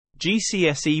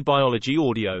GCSE Biology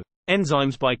Audio.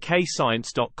 Enzymes by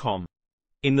kscience.com.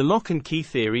 In the lock and key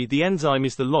theory, the enzyme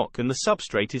is the lock and the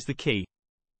substrate is the key.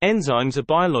 Enzymes are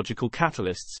biological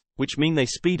catalysts, which mean they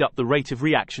speed up the rate of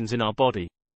reactions in our body.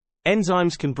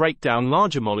 Enzymes can break down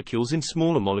larger molecules in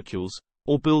smaller molecules,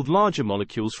 or build larger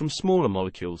molecules from smaller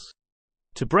molecules.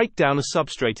 To break down a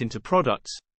substrate into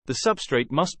products, the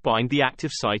substrate must bind the active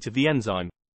site of the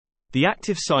enzyme. The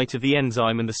active site of the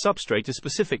enzyme and the substrate are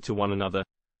specific to one another,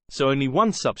 so only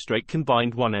one substrate can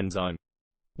bind one enzyme.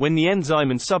 When the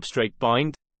enzyme and substrate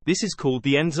bind, this is called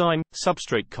the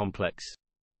enzyme-substrate complex.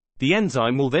 The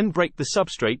enzyme will then break the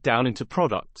substrate down into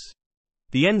products.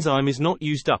 The enzyme is not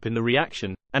used up in the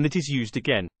reaction, and it is used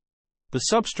again. The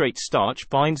substrate starch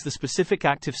binds the specific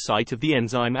active site of the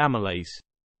enzyme amylase.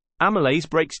 Amylase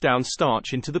breaks down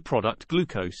starch into the product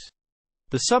glucose.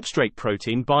 The substrate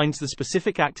protein binds the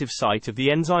specific active site of the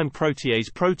enzyme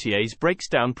protease. Protease breaks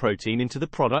down protein into the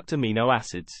product amino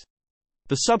acids.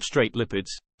 The substrate lipids,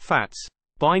 fats,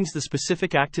 binds the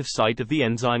specific active site of the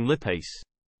enzyme lipase.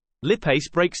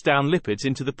 Lipase breaks down lipids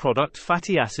into the product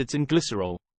fatty acids and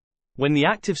glycerol. When the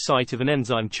active site of an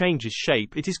enzyme changes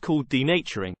shape, it is called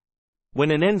denaturing.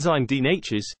 When an enzyme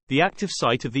denatures, the active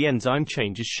site of the enzyme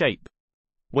changes shape.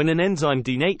 When an enzyme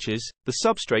denatures, the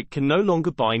substrate can no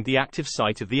longer bind the active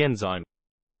site of the enzyme.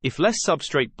 If less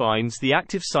substrate binds the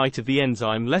active site of the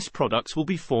enzyme, less products will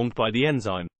be formed by the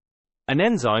enzyme. An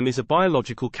enzyme is a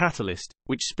biological catalyst,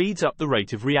 which speeds up the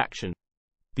rate of reaction.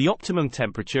 The optimum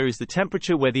temperature is the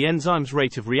temperature where the enzyme's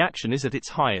rate of reaction is at its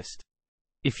highest.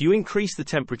 If you increase the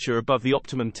temperature above the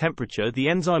optimum temperature, the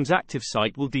enzyme's active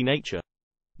site will denature.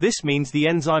 This means the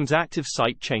enzyme's active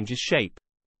site changes shape.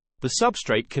 The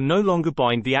substrate can no longer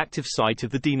bind the active site of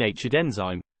the denatured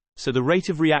enzyme, so the rate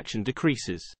of reaction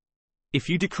decreases. If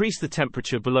you decrease the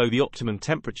temperature below the optimum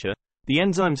temperature, the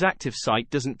enzyme's active site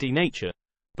doesn't denature,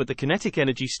 but the kinetic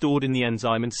energy stored in the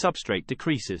enzyme and substrate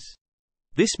decreases.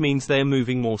 This means they are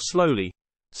moving more slowly,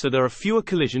 so there are fewer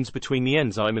collisions between the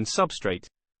enzyme and substrate.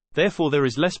 Therefore, there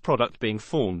is less product being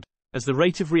formed, as the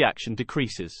rate of reaction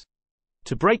decreases.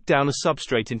 To break down a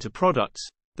substrate into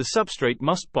products, the substrate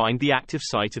must bind the active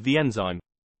site of the enzyme.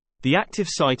 The active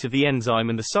site of the enzyme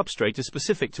and the substrate are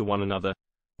specific to one another,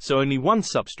 so only one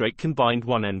substrate can bind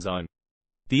one enzyme.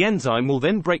 The enzyme will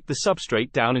then break the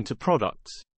substrate down into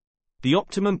products. The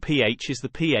optimum pH is the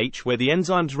pH where the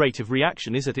enzyme's rate of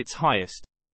reaction is at its highest.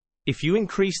 If you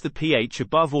increase the pH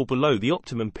above or below the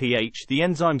optimum pH, the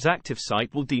enzyme's active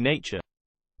site will denature.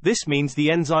 This means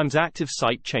the enzyme's active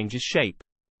site changes shape.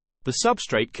 The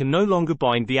substrate can no longer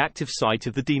bind the active site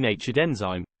of the denatured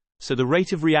enzyme, so the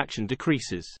rate of reaction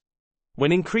decreases.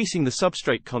 When increasing the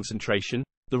substrate concentration,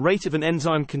 the rate of an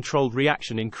enzyme-controlled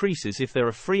reaction increases if there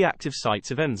are free active sites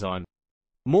of enzyme.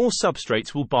 More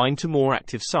substrates will bind to more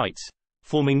active sites,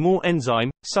 forming more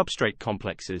enzyme-substrate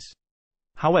complexes.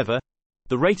 However,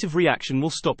 the rate of reaction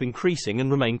will stop increasing and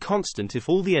remain constant if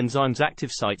all the enzyme's active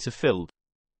sites are filled.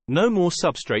 No more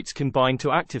substrates can bind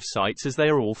to active sites as they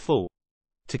are all full.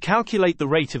 To calculate the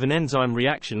rate of an enzyme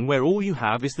reaction where all you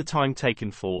have is the time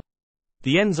taken for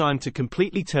the enzyme to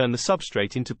completely turn the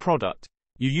substrate into product,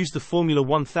 you use the formula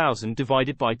 1000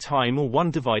 divided by time or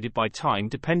 1 divided by time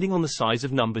depending on the size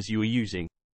of numbers you are using.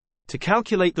 To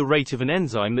calculate the rate of an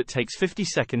enzyme that takes 50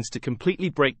 seconds to completely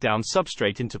break down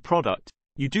substrate into product,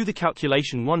 you do the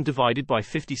calculation 1 divided by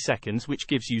 50 seconds, which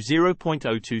gives you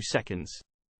 0.02 seconds.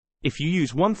 If you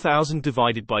use 1000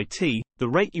 divided by t, the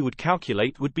rate you would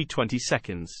calculate would be 20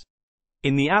 seconds.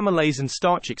 In the amylase and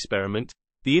starch experiment,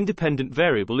 the independent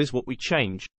variable is what we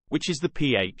change, which is the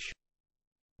pH.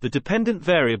 The dependent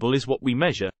variable is what we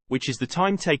measure, which is the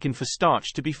time taken for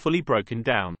starch to be fully broken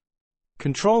down.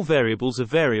 Control variables are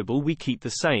variable we keep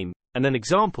the same, and an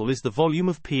example is the volume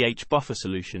of pH buffer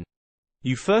solution.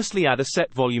 You firstly add a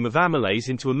set volume of amylase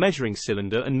into a measuring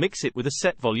cylinder and mix it with a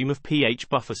set volume of pH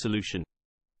buffer solution.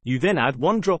 You then add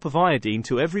 1 drop of iodine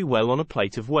to every well on a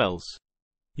plate of wells.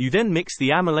 You then mix the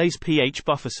amylase pH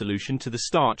buffer solution to the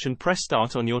starch and press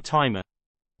start on your timer.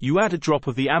 You add a drop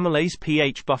of the amylase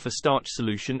pH buffer starch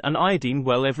solution and iodine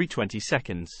well every 20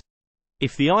 seconds.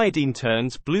 If the iodine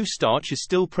turns blue, starch is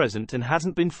still present and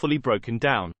hasn't been fully broken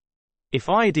down. If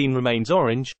iodine remains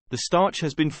orange, the starch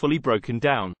has been fully broken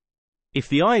down. If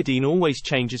the iodine always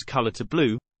changes color to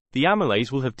blue, the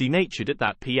amylase will have denatured at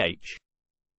that pH.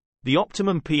 The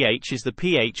optimum pH is the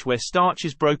pH where starch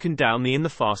is broken down in the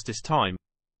fastest time.